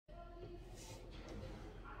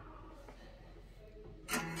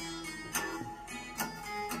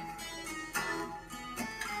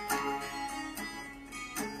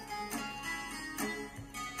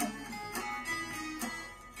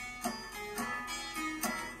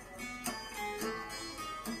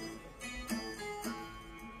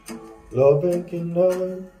Loving can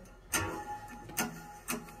hurt.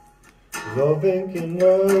 Loving can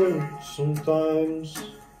hurt sometimes,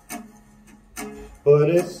 but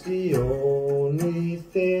it's the only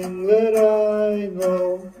thing that I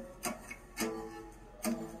know.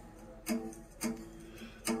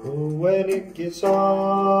 When it gets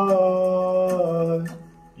hard,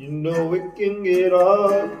 you know it can get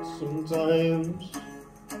hard sometimes.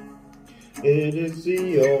 It is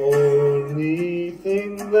the only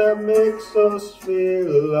thing that makes us feel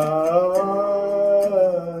alive.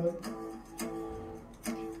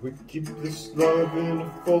 We keep this love in a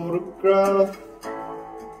photograph.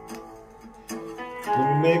 We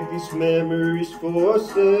make these memories for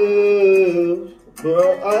ourselves, but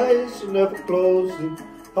our eyes are never closing,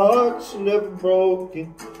 hearts are never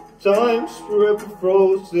broken, time's forever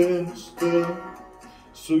frozen still.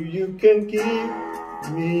 So you can keep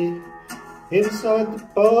me inside the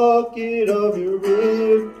pocket of your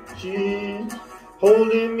ripped jeans,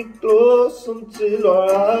 holding me close until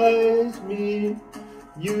our eyes meet.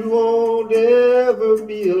 You won't ever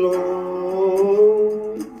be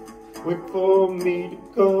alone. Wait for me to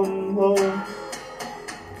come home.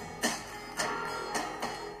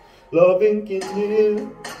 Loving can heal.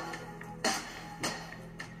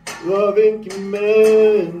 Loving can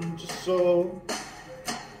mend your soul.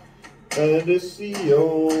 And it's the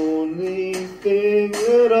only thing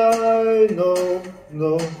that I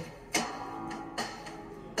know.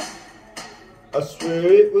 I swear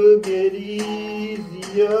it will get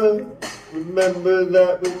easier. Remember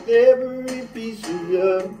that with every piece of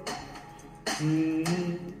you.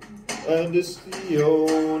 And it's the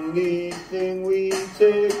only thing we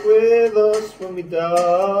take with us when we die.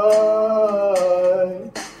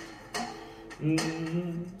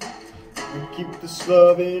 We keep this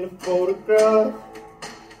love in a photograph.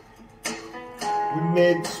 We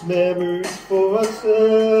made these memories for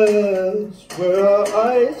ourselves, where our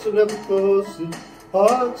eyes are never closing,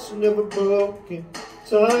 hearts are never broken,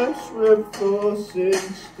 time's forever frozen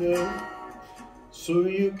still. So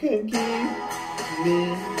you can keep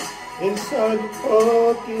me inside the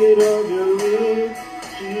pocket of your ripped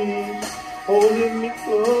jeans, holding me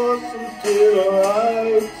close until our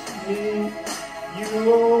eyes meet. You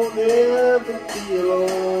won't ever be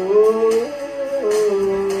alone.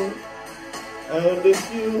 And if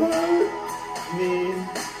you hurt me,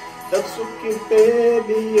 that's okay,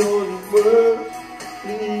 baby. Only words,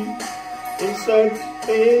 please. Inside these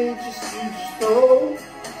pages, you just hold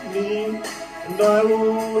me, and I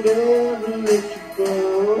won't ever let you go.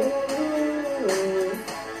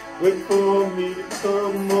 Wait for me to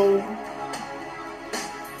come home.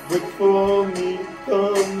 Wait for me to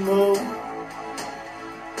come home.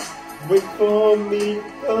 Wait for me to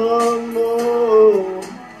come home.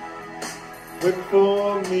 Wait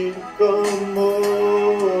for me to come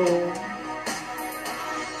home.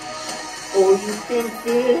 Oh, you can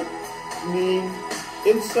fit me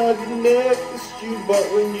inside the necklace you bought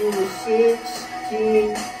when you were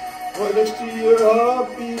 16. Right next to your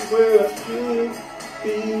heartbeat where I should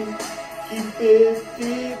be. Keep it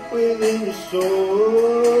deep within your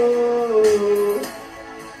soul.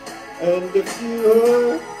 And if you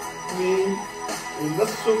hurt me, well,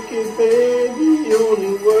 that's okay, baby.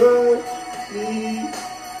 Only words, please.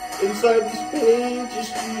 Inside these pages,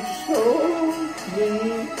 you just hold me,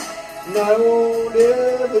 and I won't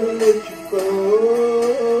ever let you go.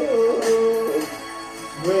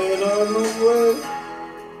 When I'm away,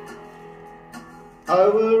 I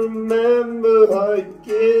will remember how you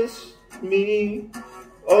kissed me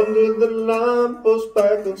under the lamppost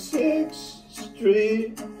back on 6th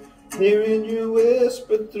Street, hearing you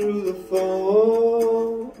whisper through the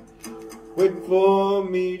phone. Wait for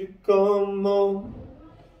me to come home.